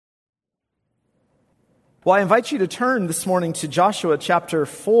Well, I invite you to turn this morning to Joshua chapter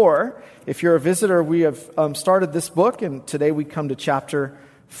 4. If you're a visitor, we have started this book, and today we come to chapter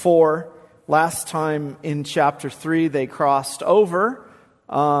 4. Last time in chapter 3, they crossed over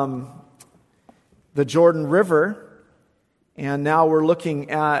the Jordan River, and now we're looking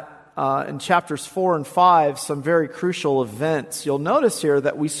at, in chapters 4 and 5, some very crucial events. You'll notice here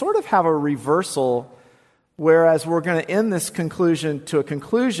that we sort of have a reversal, whereas we're going to end this conclusion to a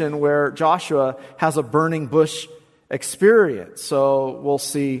conclusion where Joshua has a burning bush experience. So we'll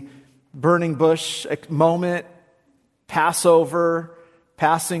see burning bush moment, Passover,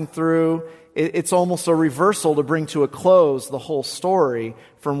 passing through. It's almost a reversal to bring to a close the whole story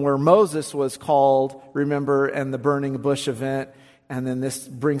from where Moses was called, remember, and the burning bush event. And then this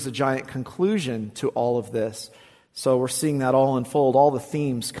brings a giant conclusion to all of this. So we're seeing that all unfold. All the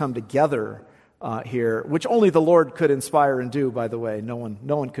themes come together here, which only the Lord could inspire and do, by the way. No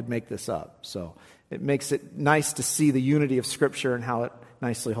one could make this up. So it makes it nice to see the unity of Scripture and how it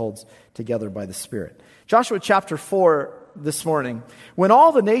nicely holds together by the Spirit. Joshua chapter 4 this morning. When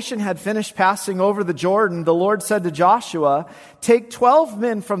all the nation had finished passing over the Jordan, the Lord said to Joshua, "Take 12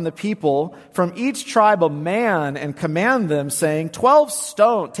 men from the people, from each tribe a man, and command them, saying,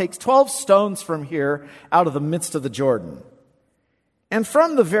 take 12 stones from here out of the midst of the Jordan. And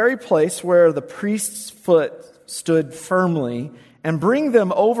from the very place where the priest's foot stood firmly, and bring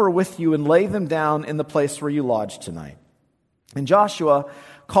them over with you and lay them down in the place where you lodge tonight." And Joshua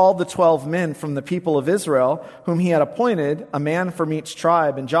called the 12 men from the people of Israel, whom he had appointed, a man from each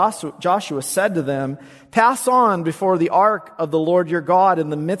tribe. And Joshua said to them, "Pass on before the ark of the Lord your God in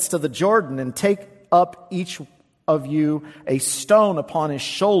the midst of the Jordan, and take up each of you a stone upon his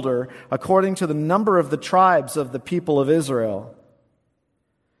shoulder, according to the number of the tribes of the people of Israel,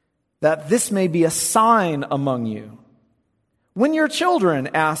 that this may be a sign among you. When your children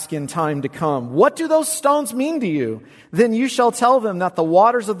ask in time to come, 'What do those stones mean to you?' then you shall tell them that the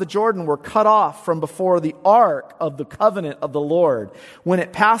waters of the Jordan were cut off from before the ark of the covenant of the Lord. When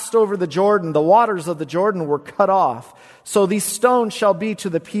it passed over the Jordan, the waters of the Jordan were cut off. So these stones shall be to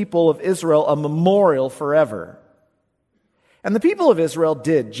the people of Israel a memorial forever." And the people of Israel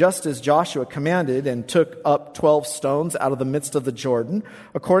did just as Joshua commanded, and took up 12 stones out of the midst of the Jordan,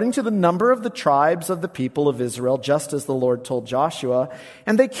 according to the number of the tribes of the people of Israel, just as the Lord told Joshua.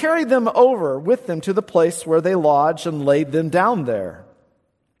 And they carried them over with them to the place where they lodged, and laid them down there.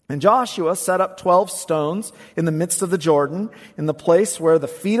 And Joshua set up 12 stones in the midst of the Jordan, in the place where the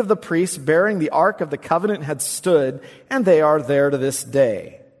feet of the priests bearing the ark of the covenant had stood, and they are there to this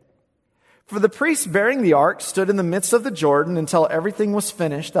day. For the priests bearing the ark stood in the midst of the Jordan until everything was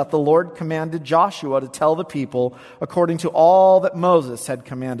finished that the Lord commanded Joshua to tell the people, according to all that Moses had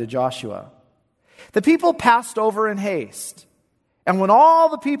commanded Joshua. The people passed over in haste. And when all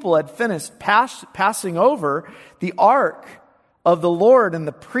the people had finished passing over, the ark of the Lord and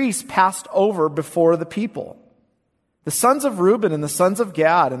the priests passed over before the people. The sons of Reuben and the sons of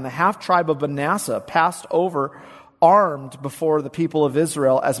Gad and the half-tribe of Manasseh passed over armed before the people of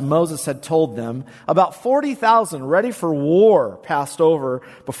Israel, as Moses had told them. About 40,000 ready for war passed over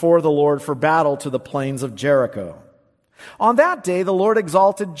before the Lord for battle to the plains of Jericho. On that day, the Lord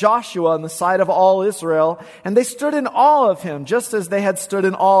exalted Joshua in the sight of all Israel, and they stood in awe of him, just as they had stood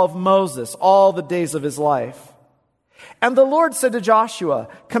in awe of Moses all the days of his life. And the Lord said to Joshua,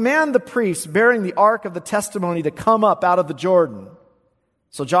 "Command the priests bearing the ark of the testimony to come up out of the Jordan."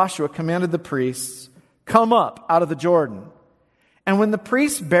 So Joshua commanded the priests, "Come up out of the Jordan." And when the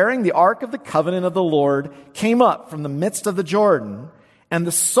priests bearing the ark of the covenant of the Lord came up from the midst of the Jordan, and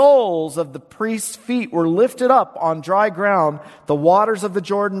the soles of the priests' feet were lifted up on dry ground, the waters of the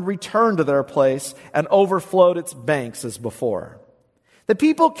Jordan returned to their place and overflowed its banks as before. The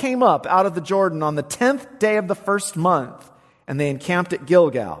people came up out of the Jordan on the 10th day of the first month, and they encamped at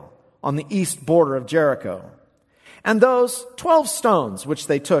Gilgal on the east border of Jericho. And those 12 stones which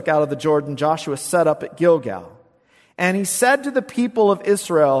they took out of the Jordan, Joshua set up at Gilgal. And he said to the people of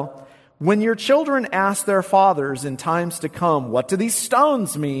Israel, "When your children ask their fathers in times to come, 'What do these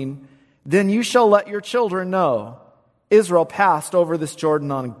stones mean?' then you shall let your children know, Israel passed over this Jordan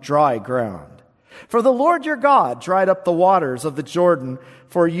on dry ground. For the Lord your God dried up the waters of the Jordan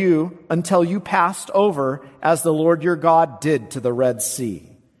for you until you passed over, as the Lord your God did to the Red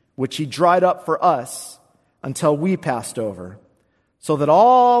Sea, which he dried up for us until we passed over, so that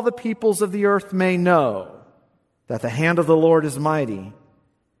all the peoples of the earth may know that the hand of the Lord is mighty,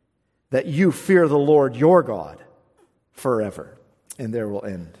 that you fear the Lord your God forever." And there will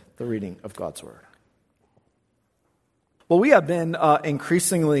end the reading of God's Word. Well, we have been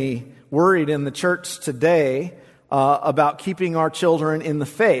increasingly worried in the church today about keeping our children in the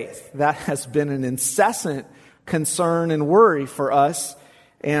faith. That has been an incessant concern and worry for us,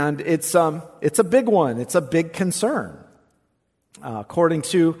 and it's a big one. It's a big concern. According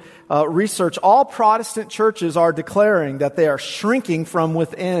to research, all Protestant churches are declaring that they are shrinking from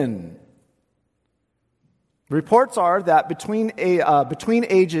within. Reports are that between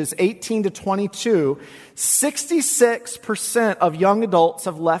ages 18 to 22, 66% of young adults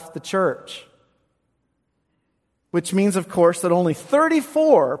have left the church. Which means, of course, that only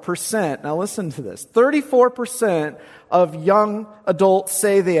 34%, now listen to this, 34% of young adults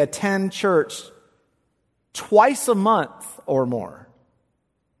say they attend church twice a month or more.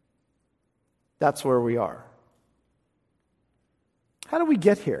 That's where we are. How do we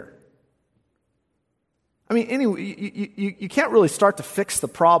get here? I mean, anyway, you can't really start to fix the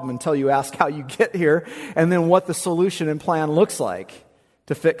problem until you ask how you get here and then what the solution and plan looks like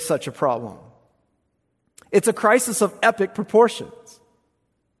to fix such a problem. It's a crisis of epic proportions.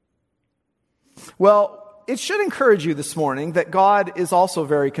 Well, it should encourage you this morning that God is also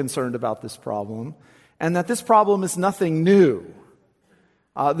very concerned about this problem and that this problem is nothing new.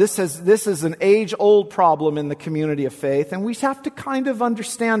 This is an age-old problem in the community of faith, and we have to kind of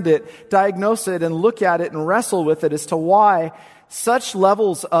understand it, diagnose it, and look at it and wrestle with it as to why such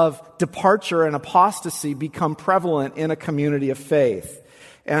levels of departure and apostasy become prevalent in a community of faith.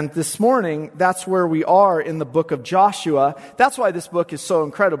 And this morning, that's where we are in the book of Joshua. That's why this book is so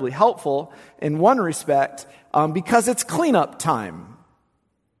incredibly helpful in one respect, because it's cleanup time.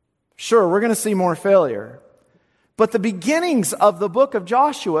 Sure, we're going to see more failure. But the beginnings of the book of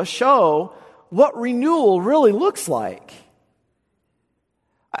Joshua show what renewal really looks like.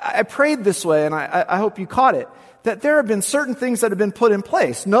 I prayed this way, and I hope you caught it, that there have been certain things that have been put in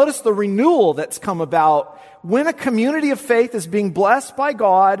place. Notice the renewal that's come about when a community of faith is being blessed by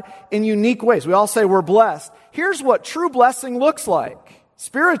God in unique ways. We all say we're blessed. Here's what true blessing looks like.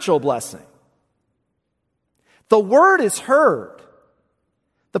 Spiritual blessing. The word is heard.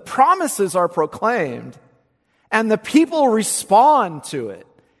 The promises are proclaimed. And the people respond to it.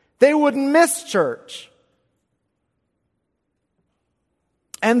 They wouldn't miss church.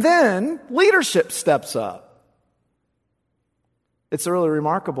 And then leadership steps up. It's really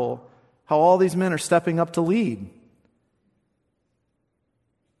remarkable how all these men are stepping up to lead.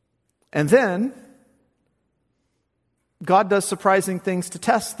 And then God does surprising things to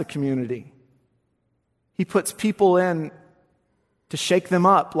test the community. He puts people in to shake them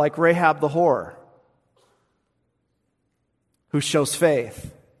up, like Rahab the whore, who shows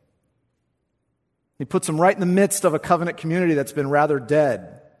faith. He puts them right in the midst of a covenant community that's been rather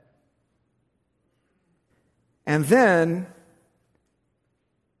dead. And then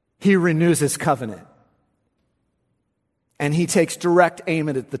he renews his covenant. And he takes direct aim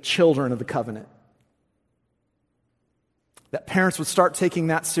at the children of the covenant. That parents would start taking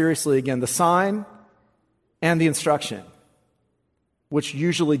that seriously again, the sign and the instruction, which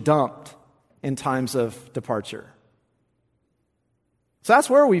usually dumped in times of departure. So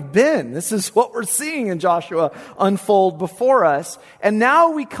that's where we've been. This is what we're seeing in Joshua unfold before us. And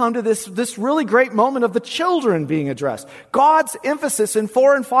now we come to this really great moment of the children being addressed. God's emphasis in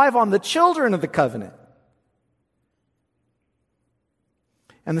 4 and 5 on the children of the covenant.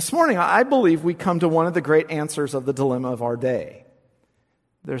 And this morning, I believe we come to one of the great answers of the dilemma of our day.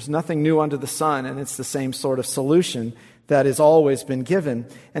 There's nothing new under the sun, and it's the same sort of solution that has always been given.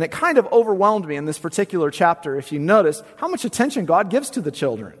 And it kind of overwhelmed me in this particular chapter, if you notice, how much attention God gives to the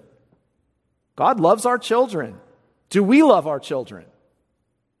children. God loves our children. Do we love our children?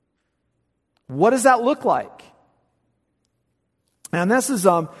 What does that look like? And this is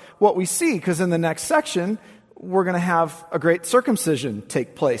what we see, because in the next section, we're going to have a great circumcision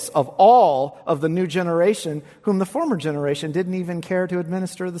take place of all of the new generation, whom the former generation didn't even care to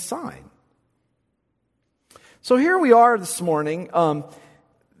administer the sign. So here we are this morning.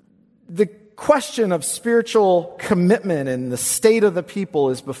 The question of spiritual commitment and the state of the people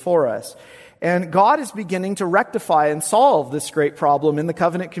is before us. And God is beginning to rectify and solve this great problem in the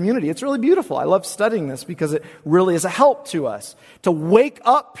covenant community. It's really beautiful. I love studying this because it really is a help to us to wake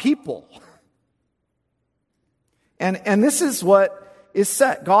up people. And this is what is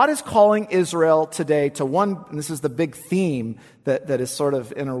set. God is calling Israel today to one, and this is the big theme that is sort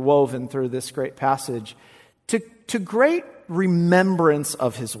of interwoven through this great passage, to great remembrance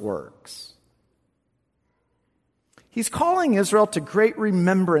of his works. He's calling Israel to great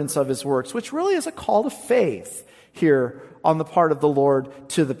remembrance of his works, which really is a call to faith here on the part of the Lord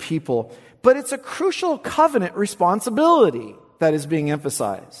to the people. But it's a crucial covenant responsibility that is being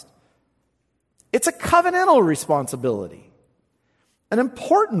emphasized. It's a covenantal responsibility, an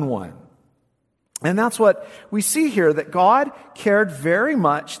important one. And that's what we see here, that God cared very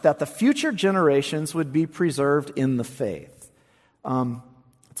much that the future generations would be preserved in the faith.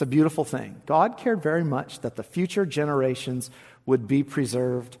 It's a beautiful thing. God cared very much that the future generations would be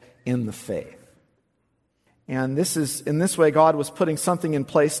preserved in the faith. And in this way, God was putting something in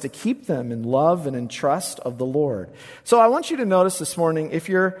place to keep them in love and in trust of the Lord. So I want you to notice this morning, if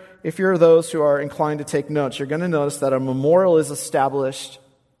you're those who are inclined to take notes, you're going to notice that a memorial is established.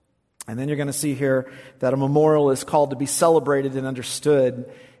 And then you're going to see here that a memorial is called to be celebrated and understood.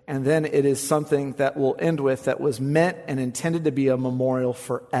 And then it is something that we'll end with that was meant and intended to be a memorial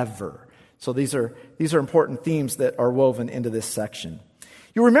forever. So these are important themes that are woven into this section.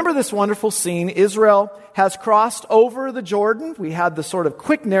 You remember this wonderful scene. Israel has crossed over the Jordan. We had the sort of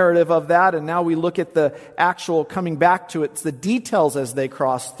quick narrative of that, and now we look at the actual coming back to it, the details as they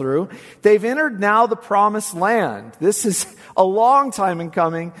cross through. They've entered now the promised land. This is a long time in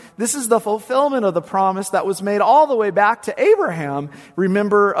coming. This is the fulfillment of the promise that was made all the way back to Abraham.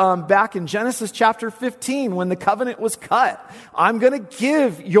 Remember back in Genesis chapter 15 when the covenant was cut. I'm going to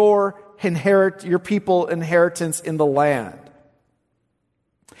give your people inheritance in the land.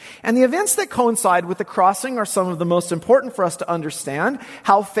 And the events that coincide with the crossing are some of the most important for us to understand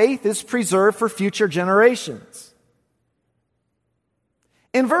how faith is preserved for future generations.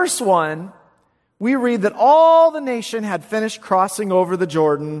 In verse 1, we read that all the nation had finished crossing over the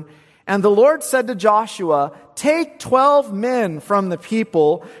Jordan, and the Lord said to Joshua, "Take 12 men from the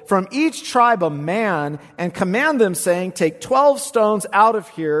people, from each tribe a man, and command them, saying, 'Take 12 stones out of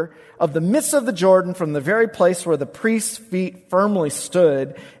here, of the midst of the Jordan, from the very place where the priest's feet firmly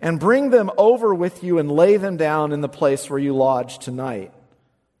stood, and bring them over with you and lay them down in the place where you lodge tonight.'"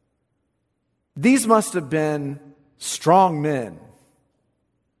 These must have been strong men.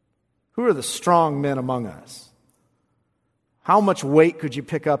 Who are the strong men among us? How much weight could you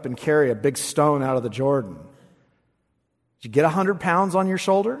pick up and carry a big stone out of the Jordan? Did you get 100 pounds on your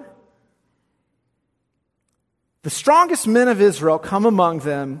shoulder? The strongest men of Israel come among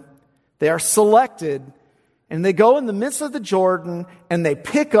them. They are selected, and they go in the midst of the Jordan, and they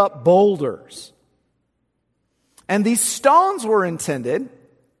pick up boulders. And these stones were intended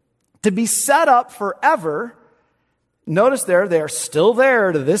to be set up forever. Notice there, they are still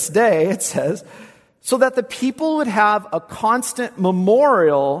there to this day, it says, so that the people would have a constant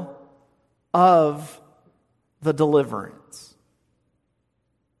memorial of the deliverance.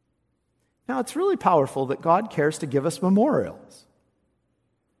 Now, it's really powerful that God cares to give us memorials.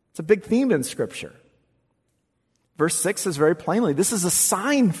 It's a big theme in Scripture. Verse 6 says very plainly, this is a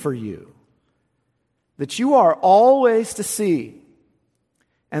sign for you that you are always to see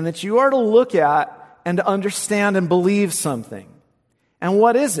and that you are to look at and to understand and believe something. And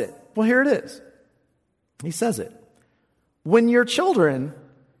what is it? Well, here it is. He says it. When your children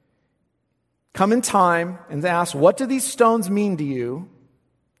come in time and ask, what do these stones mean to you?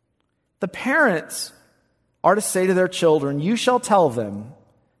 The parents are to say to their children, you shall tell them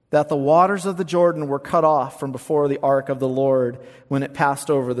that the waters of the Jordan were cut off from before the ark of the Lord when it passed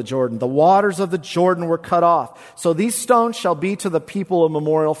over the Jordan. The waters of the Jordan were cut off. So these stones shall be to the people a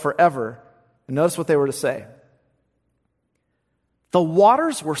memorial forever. And notice what they were to say. The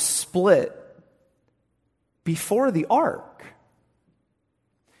waters were split before the ark.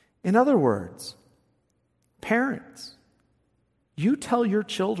 In other words, parents, you tell your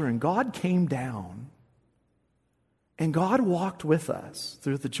children God came down and God walked with us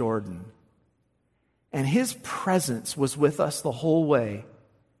through the Jordan. And His presence was with us the whole way.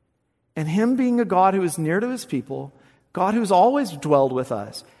 And Him being a God who is near to His people, God who's always dwelled with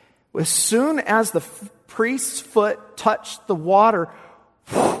us, as soon as the priest's foot touched the water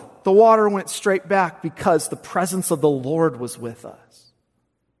went straight back because the presence of the Lord was with us.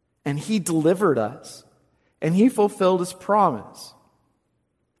 And He delivered us. And He fulfilled His promise.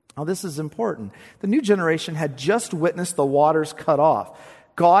 Now, this is important. The new generation had just witnessed the waters cut off,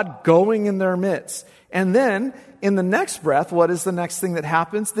 God going in their midst. And then, in the next breath, what is the next thing that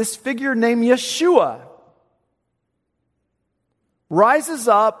happens? This figure named Yeshua rises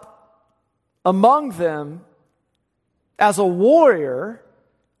up among them as a warrior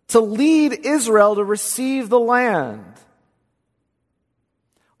to lead Israel to receive the land.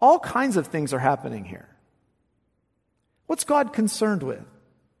 All kinds of things are happening here. What's God concerned with?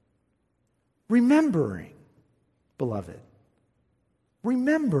 Remembering, beloved.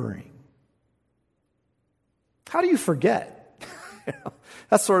 Remembering. How do you forget?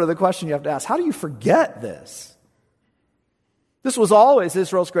 That's sort of the question you have to ask. How do you forget this? This was always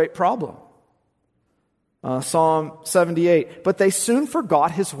Israel's great problem. Psalm 78. But they soon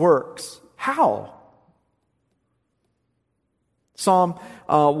forgot His works. How? Psalm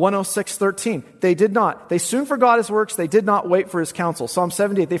 106:13. They soon forgot his works. They did not wait for his counsel. Psalm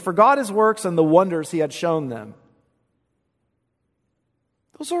 78. They forgot his works and the wonders he had shown them.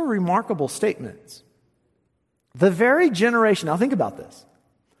 Those are remarkable statements. The very generation, now think about this.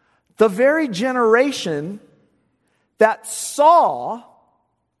 The very generation that saw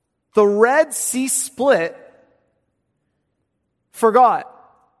the Red Sea split forgot.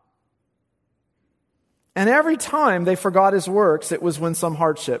 And every time they forgot his works, it was when some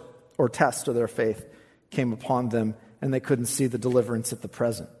hardship or test of their faith came upon them and they couldn't see the deliverance at the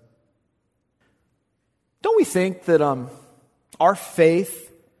present. Don't we think that our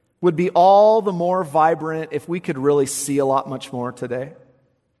faith would be all the more vibrant if we could really see a lot much more today?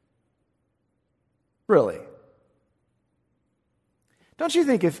 Really? Don't you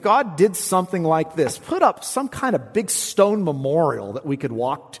think if God did something like this, put up some kind of big stone memorial that we could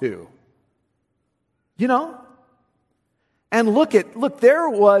walk to, you know? And look, there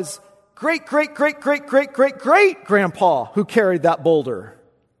was great-great-great-great-great-great-great-grandpa who carried that boulder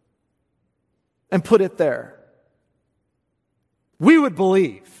and put it there. We would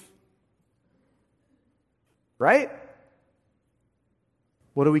believe. Right?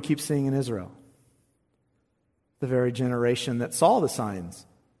 What do we keep seeing in Israel? The very generation that saw the signs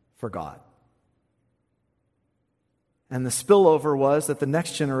forgot. And the spillover was that the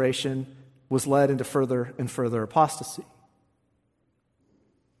next generation was led into further and further apostasy.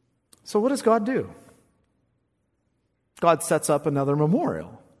 So what does God do? God sets up another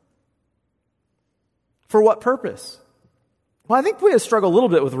memorial. For what purpose? Well, I think we struggle a little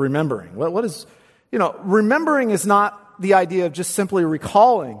bit with remembering. What is, remembering is not the idea of just simply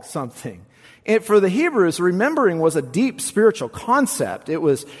recalling something. For the Hebrews, remembering was a deep spiritual concept. It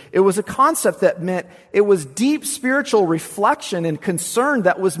was a concept that meant it was deep spiritual reflection and concern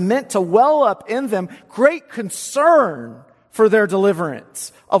that was meant to well up in them great concern for their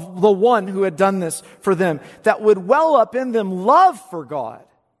deliverance of the one who had done this for them, that would well up in them love for God,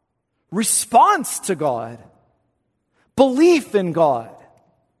 response to God, belief in God.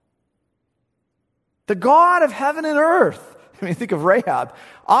 The God of heaven and earth. I mean, think of Rahab.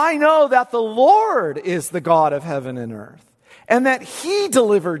 I know that the Lord is the God of heaven and earth, and that He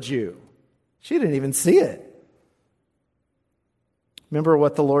delivered you. She didn't even see it. Remember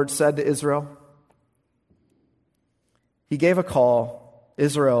what the Lord said to Israel? He gave a call.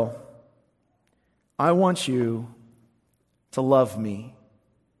 Israel, I want you to love me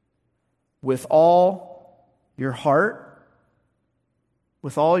with all your heart,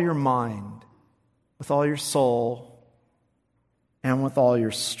 with all your mind, with all your soul, and with all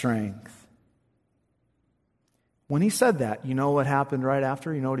your strength. When he said that, you know what happened right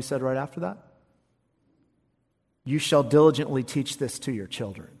after? You know what he said right after that? You shall diligently teach this to your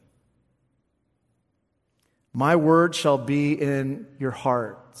children. My word shall be in your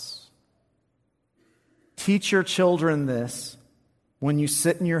hearts. Teach your children this when you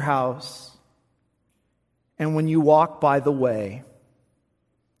sit in your house, and when you walk by the way,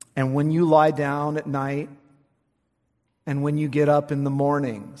 and when you lie down at night, and when you get up in the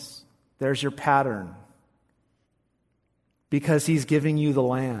mornings. There's your pattern. Because He's giving you the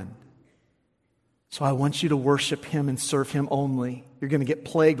land. So I want you to worship Him and serve Him only. You're going to get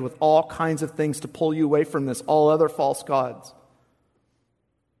plagued with all kinds of things to pull you away from this, all other false gods.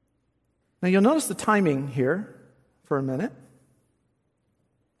 Now you'll notice the timing here for a minute.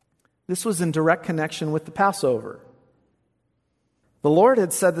 This was in direct connection with the Passover. The Lord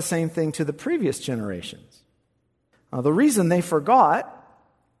had said the same thing to the previous generations. Now, the reason they forgot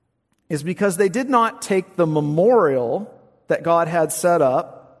is because they did not take the memorial that God had set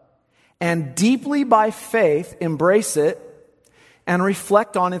up and deeply by faith embrace it and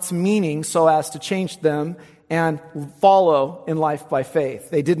reflect on its meaning so as to change them and follow in life by faith.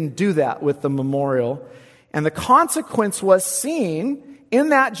 They didn't do that with the memorial. And the consequence was seen in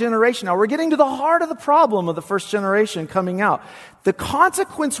that generation. Now we're getting to the heart of the problem of the first generation coming out. The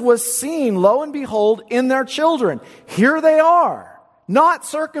consequence was seen, lo and behold, in their children. Here they are, not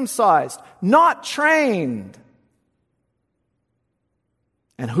circumcised, not trained.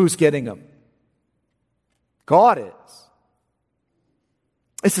 And who's getting them? God is.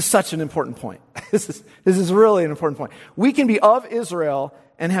 This is such an important point. This is really an important point. We can be of Israel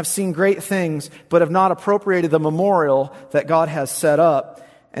and have seen great things, but have not appropriated the memorial that God has set up.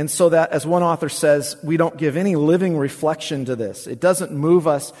 And so that, as one author says, we don't give any living reflection to this. It doesn't move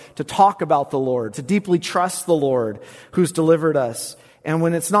us to talk about the Lord, to deeply trust the Lord who's delivered us. And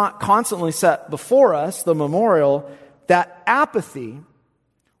when it's not constantly set before us, the memorial, that apathy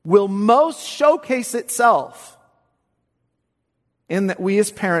will most showcase itself in that we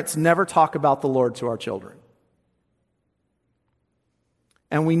as parents never talk about the Lord to our children.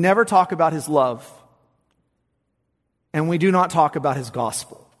 and we never talk about his love, and we do not talk about his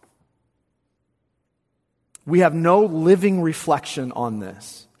gospel. We have no living reflection on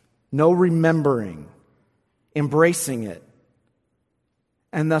this, no remembering, embracing it,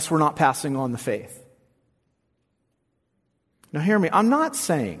 and thus we're not passing on the faith. Now hear me, I'm not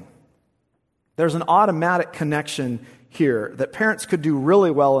saying there's an automatic connection here that parents could do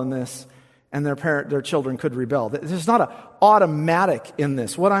really well in this and their children could rebel. There's not an automatic in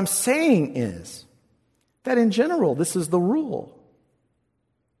this. What I'm saying is that in general, this is the rule.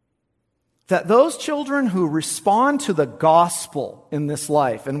 That those children who respond to the gospel in this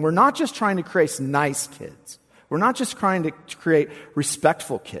life, and we're not just trying to create nice kids. We're not just trying to create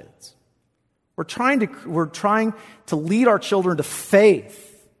respectful kids. We're trying to lead our children to faith.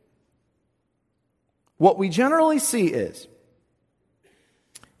 What we generally see is,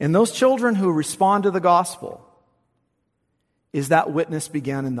 in those children who respond to the gospel, is that witness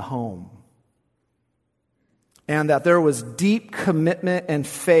began in the home. And that there was deep commitment and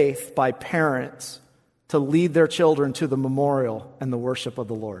faith by parents to lead their children to the memorial and the worship of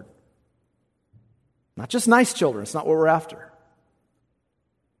the Lord. Not just nice children, it's not what we're after.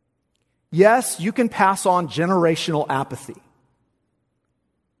 Yes, you can pass on generational apathy.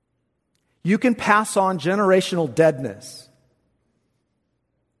 You can pass on generational deadness,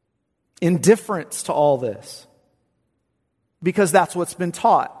 indifference to all this, because that's what's been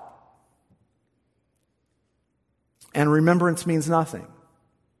taught. And remembrance means nothing.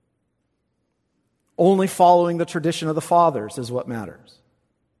 Only following the tradition of the fathers is what matters.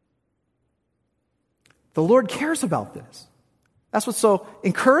 The Lord cares about this. That's what's so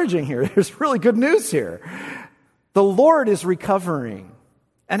encouraging here. There's really good news here. The Lord is recovering.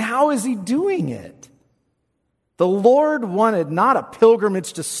 And how is he doing it? The Lord wanted not a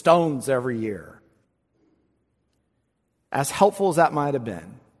pilgrimage to stones every year, as helpful as that might have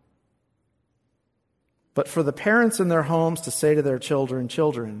been, but for the parents in their homes to say to their children,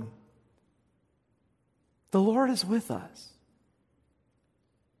 "Children, the Lord is with us.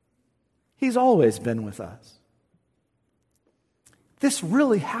 He's always been with us. This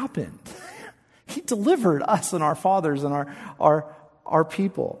really happened. He delivered us and our fathers and our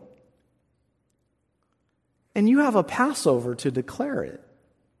people. And you have a Passover to declare it."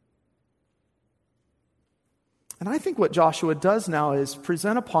 And I think what Joshua does now is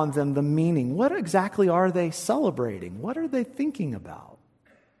present upon them the meaning. What exactly are they celebrating? What are they thinking about?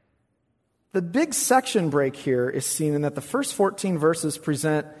 The big section break here is seen in that the first 14 verses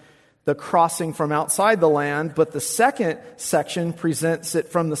present the crossing from outside the land, but the second section presents it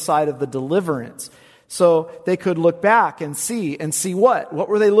from the side of the deliverance. So they could look back and see what? What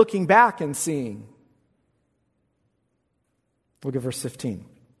were they looking back and seeing? Look at verse 15.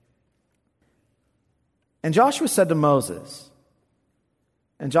 And Joshua said to Moses,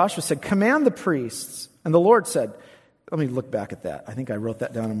 and Joshua said, "Command the priests." And the Lord said, let me look back at that. I think I wrote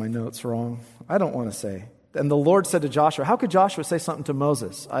that down in my notes wrong. I don't want to say. And the Lord said to Joshua, how could Joshua say something to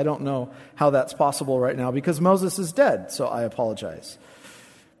Moses? I don't know how that's possible right now because Moses is dead, so I apologize.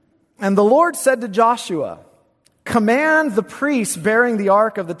 And the Lord said to Joshua, "Command the priests bearing the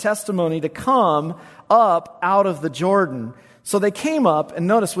ark of the testimony to come up out of the Jordan." So they came up, and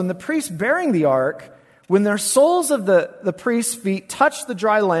notice, when the priests bearing the ark, when their soles of the priests' feet touched the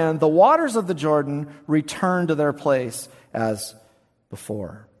dry land, the waters of the Jordan returned to their place as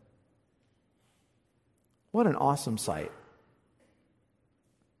before. What an awesome sight.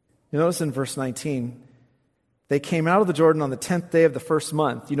 You notice in verse 19, they came out of the Jordan on the 10th day of the first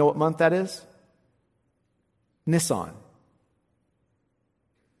month. You know what month that is? Nisan.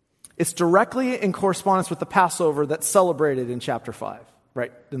 It's directly in correspondence with the Passover that's celebrated in chapter 5,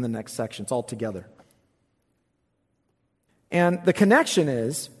 right in the next section. It's all together. And the connection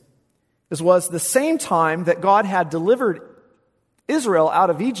was the same time that God had delivered Israel out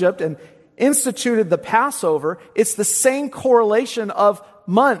of Egypt and instituted the Passover. It's the same correlation of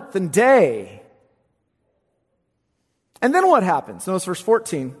month and day. And then what happens? Notice verse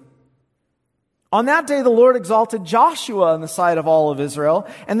 14. On that day the Lord exalted Joshua in the sight of all of Israel,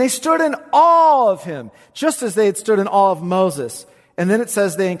 and they stood in awe of him, just as they had stood in awe of Moses. And then it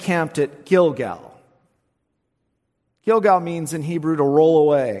says they encamped at Gilgal. Gilgal means in Hebrew to roll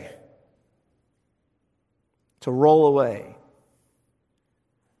away. To roll away.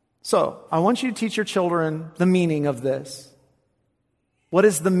 So, I want you to teach your children the meaning of this. What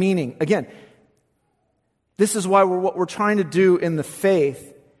is the meaning? Again, this is why what we're trying to do in the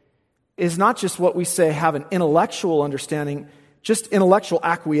faith is not just what we say have an intellectual understanding, just intellectual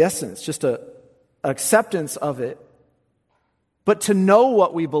acquiescence, just an acceptance of it, but to know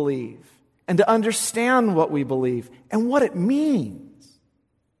what we believe and to understand what we believe and what it means.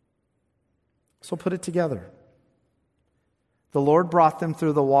 So put it together. The Lord brought them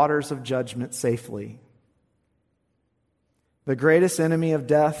through the waters of judgment safely. The greatest enemy of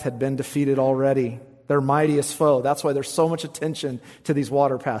death had been defeated already, their mightiest foe. That's why there's so much attention to these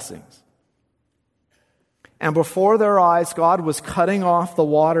water passings. And before their eyes, God was cutting off the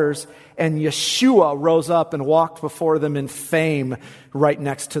waters, and Yeshua rose up and walked before them in fame right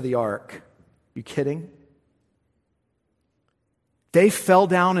next to the ark. You kidding? They fell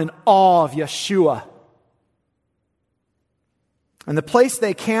down in awe of Yeshua. And the place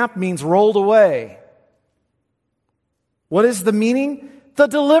they camped means rolled away. What is the meaning? The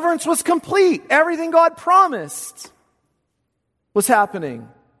deliverance was complete. Everything God promised was happening.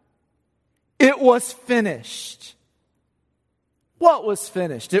 It was finished. What was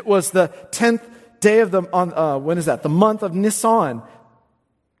finished? It was the 10th day of the month of Nisan.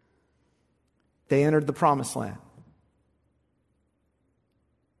 They entered the promised land.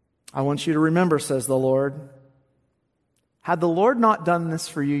 I want you to remember, says the Lord, had the Lord not done this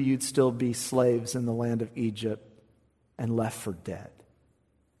for you, you'd still be slaves in the land of Egypt and left for dead.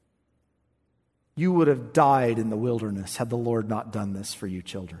 You would have died in the wilderness had the Lord not done this for you,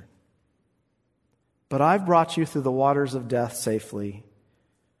 children. But I've brought you through the waters of death safely.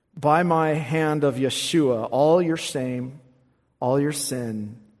 By my hand of Yeshua, all your shame, all your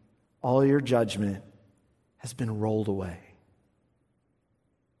sin, all your judgment has been rolled away.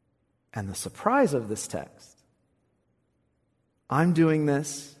 And the surprise of this text, I'm doing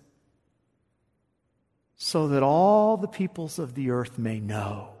this so that all the peoples of the earth may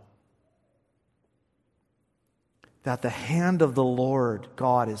know that the hand of the Lord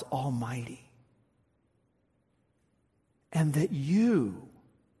God is almighty, and that you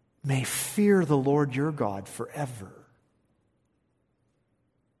may fear the Lord your God forever.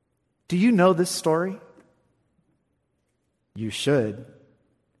 Do you know this story? You should.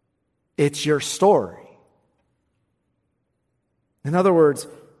 It's your story. In other words,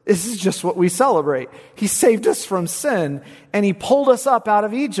 this is just what we celebrate. He saved us from sin, and He pulled us up out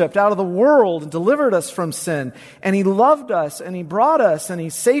of Egypt, out of the world, and delivered us from sin. And He loved us, and He brought us, and He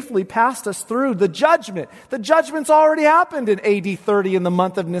safely passed us through the judgment. The judgment's already happened in AD 30 in the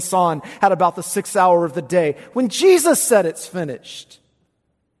month of Nisan at about the 6th hour of the day, when Jesus said it's finished.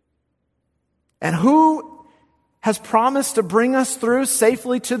 And who has promised to bring us through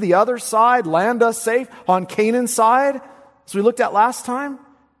safely to the other side, land us safe on Canaan's side, as we looked at last time?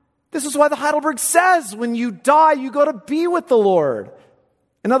 This is why the Heidelberg says when you die, you go to be with the Lord.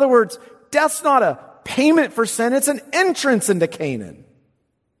 In other words, death's not a payment for sin, it's an entrance into Canaan.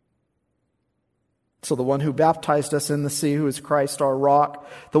 So the one who baptized us in the sea, who is Christ our rock,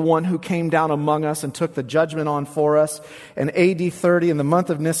 the one who came down among us and took the judgment on for us, in AD 30 in the month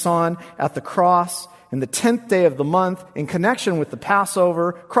of Nisan at the cross, in the 10th day of the month, in connection with the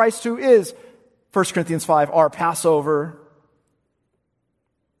Passover, Christ who is, 1 Corinthians 5, our Passover,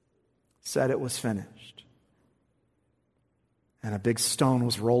 said it was finished. And a big stone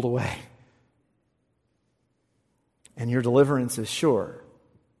was rolled away. And your deliverance is sure.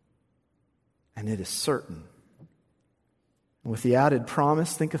 And it is certain. And with the added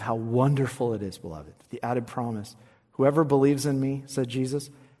promise, think of how wonderful it is, beloved. The added promise, whoever believes in me, said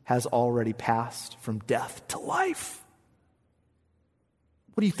Jesus, has already passed from death to life.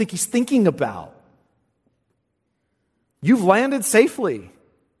 What do you think He's thinking about? You've landed safely.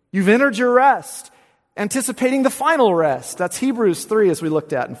 You've entered your rest, anticipating the final rest. That's Hebrews 3 as we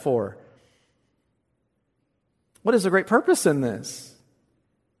looked at in 4. What is the great purpose in this?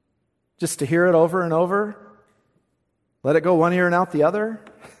 Just to hear it over and over? Let it go one ear and out the other?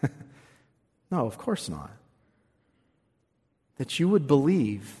 No, of course not. That you would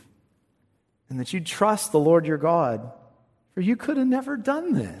believe and that you'd trust the Lord your God, for you could have never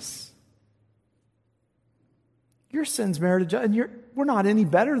done this. Your sin's merited, and we're not any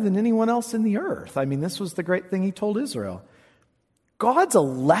better than anyone else in the earth. I mean, this was the great thing He told Israel. God's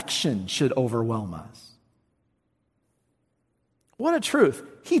election should overwhelm us. What a truth.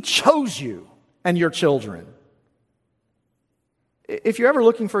 He chose you and your children. If you're ever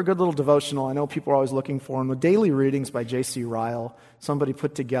looking for a good little devotional, I know people are always looking for them. The Daily Readings by J.C. Ryle, somebody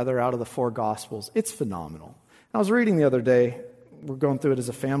put together out of the 4 Gospels. It's phenomenal. I was reading the other day, we're going through it as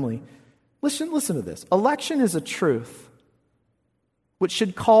a family. Listen to this. Election is a truth which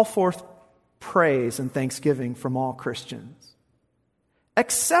should call forth praise and thanksgiving from all Christians.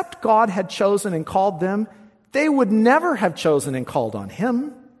 Except God had chosen and called them, they would never have chosen and called on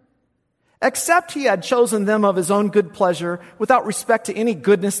Him. Except He had chosen them of His own good pleasure, without respect to any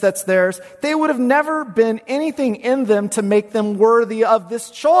goodness that's theirs, they would have never been anything in them to make them worthy of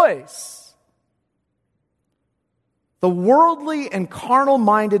this choice. The worldly and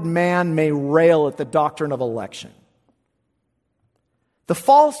carnal-minded man may rail at the doctrine of election. The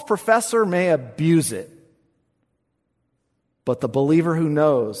false professor may abuse it. But the believer who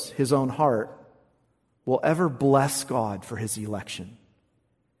knows his own heart will ever bless God for his election.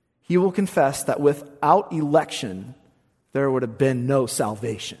 He will confess that without election, there would have been no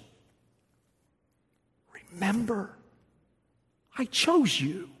salvation. Remember, I chose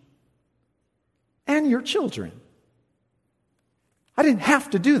you and your children. I didn't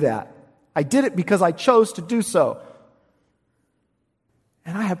have to do that. I did it because I chose to do so.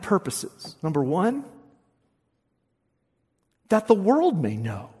 And I have purposes. Number one, that the world may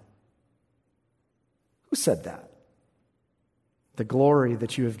know. Who said that? The glory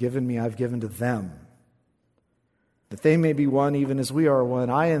that you have given me, I've given to them. That they may be one even as we are one,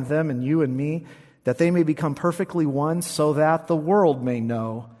 I and them and you and me, that they may become perfectly one, so that the world may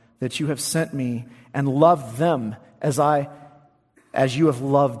know that you have sent me and loved them as you have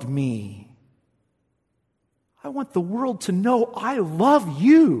loved me. I want the world to know I love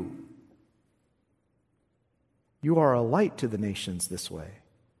you. You are a light to the nations this way.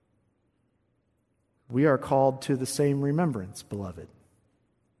 We are called to the same remembrance, beloved.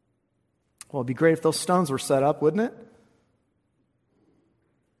 Well, it'd be great if those stones were set up, wouldn't it?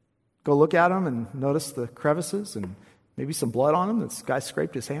 Go look at them and notice the crevices and maybe some blood on them. This guy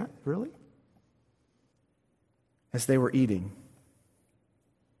scraped his hand. Really? As they were eating,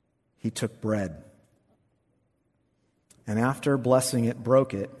 he took bread. And after blessing it,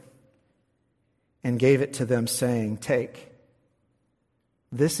 broke it and gave it to them, saying, "Take,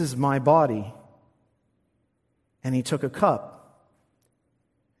 this is my body." And he took a cup,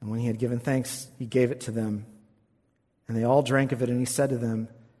 and when he had given thanks, he gave it to them. And they all drank of it, and he said to them,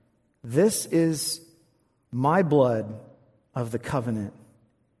 "This is my blood of the covenant,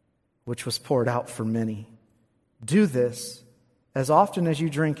 which was poured out for many. Do this as often as you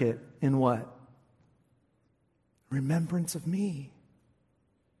drink it in" what? Remembrance of me.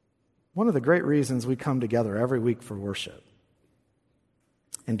 One of the great reasons we come together every week for worship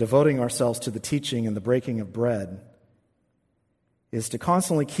and devoting ourselves to the teaching and the breaking of bread is to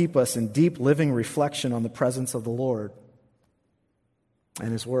constantly keep us in deep living reflection on the presence of the Lord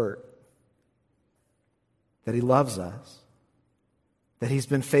and His Word. That He loves us, that He's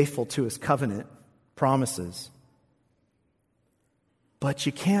been faithful to His covenant promises. But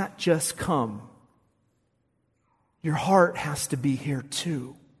you can't just come. Your heart has to be here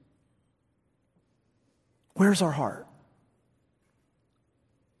too. Where's our heart?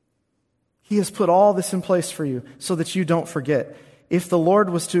 He has put all this in place for you so that you don't forget. If the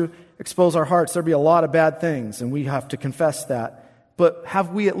Lord was to expose our hearts, there'd be a lot of bad things, and we have to confess that. But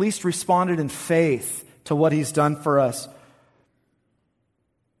have we at least responded in faith to what He's done for us?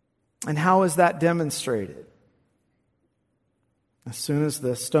 And how is that demonstrated? As soon as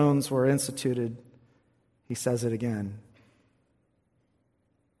the stones were instituted, He says it again.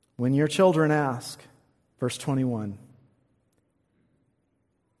 When your children ask, verse 21,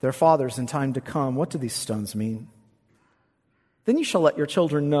 their fathers in time to come, "What do these stones mean?" Then you shall let your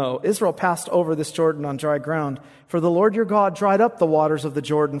children know, Israel passed over this Jordan on dry ground, for the Lord your God dried up the waters of the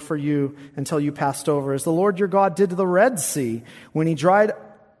Jordan for you until you passed over, as the Lord your God did to the Red Sea when He dried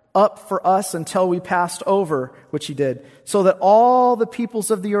up for us until we passed over, which He did, so that all the peoples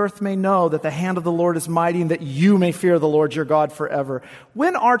of the earth may know that the hand of the Lord is mighty, and that you may fear the Lord your God forever.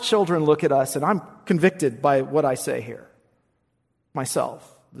 When our children look at us, and I'm convicted by what I say here,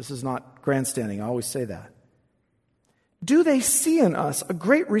 myself, this is not grandstanding, I always say that. Do they see in us a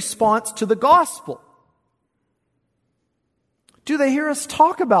great response to the gospel? Do they hear us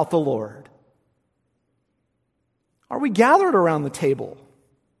talk about the Lord? Are we gathered around the table?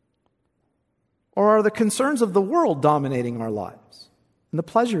 Or are the concerns of the world dominating our lives and the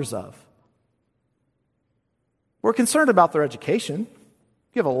pleasures of? We're concerned about their education.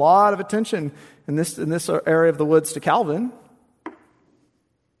 Give a lot of attention in this area of the woods to Calvin.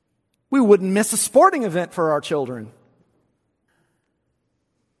 We wouldn't miss a sporting event for our children.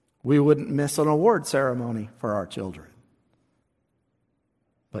 We wouldn't miss an award ceremony for our children.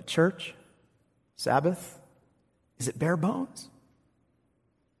 But church, Sabbath, is it bare bones?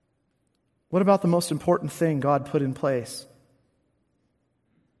 What about the most important thing God put in place?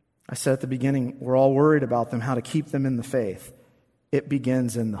 I said at the beginning, we're all worried about them, how to keep them in the faith. It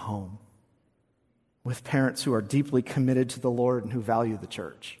begins in the home, with parents who are deeply committed to the Lord and who value the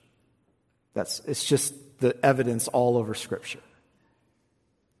church. It's just the evidence all over Scripture.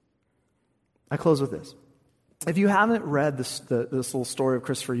 I close with this. If you haven't read this little story of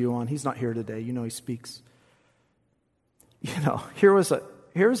Christopher Yuan, he's not here today. You know he speaks. You know, here was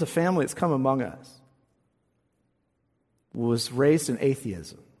a family that's come among us. was raised in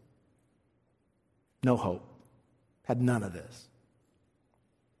atheism. No hope. Had none of this.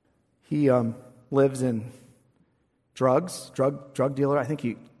 He lives in drug dealer. I think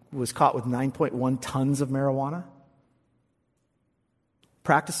he was caught with 9.1 tons of marijuana.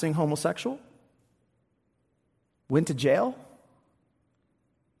 Practicing homosexual. Went to jail.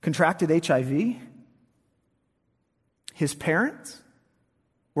 Contracted HIV. His parents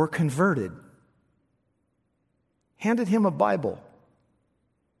were converted. Handed him a Bible.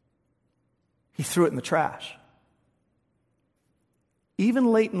 He threw it in the trash. Even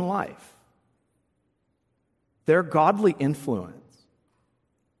late in life, their godly influence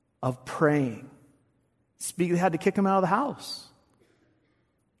of praying, they had to kick him out of the house.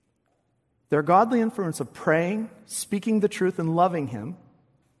 Their godly influence of praying, speaking the truth, and loving him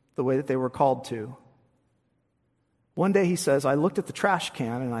the way that they were called to. One day he says, I looked at the trash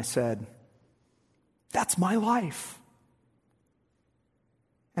can and I said, that's my life.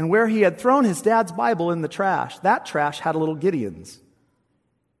 And where he had thrown his dad's Bible in the trash, that trash had a little Gideon's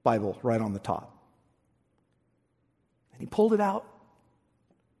Bible right on the top. And he pulled it out.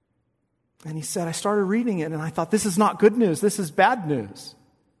 And he said, I started reading it and I thought, this is not good news. This is bad news.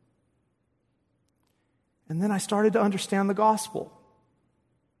 And then I started to understand the gospel.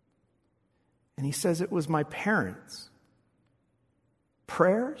 And he says, it was my parents'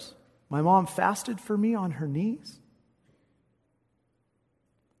 prayers. My mom fasted for me on her knees.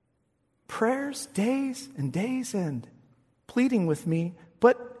 Prayers, days and days and pleading with me,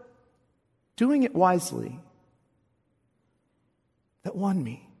 but doing it wisely, that won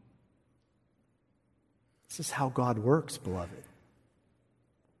me. This is how God works, beloved.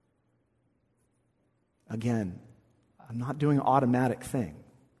 Again, I'm not doing an automatic thing.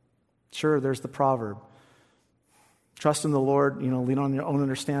 Sure, there's the proverb. Trust in the Lord, lean on your own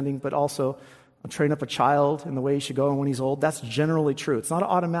understanding, but also train up a child in the way he should go and when he's old. That's generally true. It's not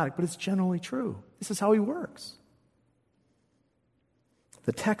automatic, but it's generally true. This is how he works.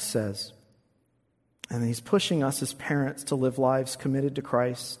 The text says, and he's pushing us as parents to live lives committed to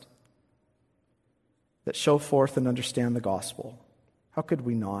Christ that show forth and understand the gospel. How could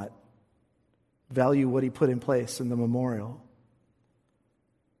we not value what he put in place in the memorial?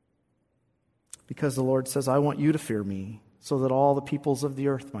 Because the Lord says, I want you to fear me so that all the peoples of the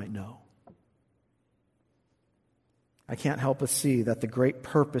earth might know. I can't help but see that the great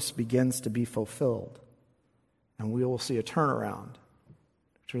purpose begins to be fulfilled. And we will see a turnaround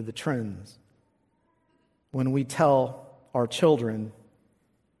through the trends when we tell our children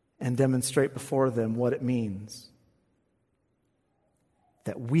and demonstrate before them what it means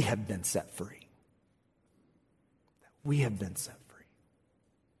that we have been set free. That we have been set free.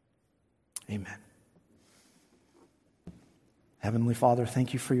 Amen. Heavenly Father,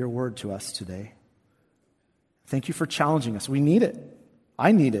 thank you for your word to us today. Thank you for challenging us. We need it.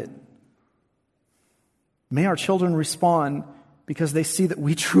 I need it. May our children respond because they see that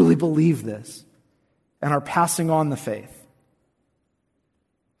we truly believe this and are passing on the faith.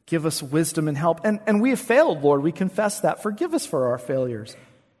 Give us wisdom and help. And we have failed, Lord. We confess that. Forgive us for our failures.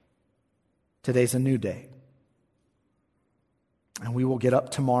 Today's a new day. And we will get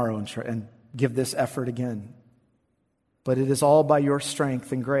up tomorrow and give this effort again. But it is all by your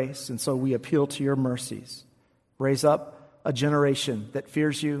strength and grace. And so we appeal to your mercies. Raise up a generation that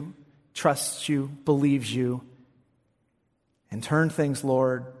fears you, trusts you, believes you, and turn things,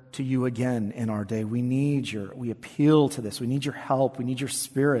 Lord, to you again in our day. We appeal to this. We need your help. We need your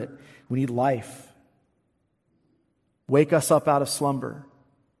spirit. We need life. Wake us up out of slumber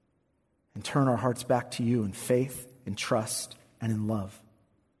and turn our hearts back to you in faith, in trust, and in love.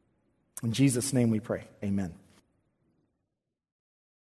 In Jesus' name we pray. Amen.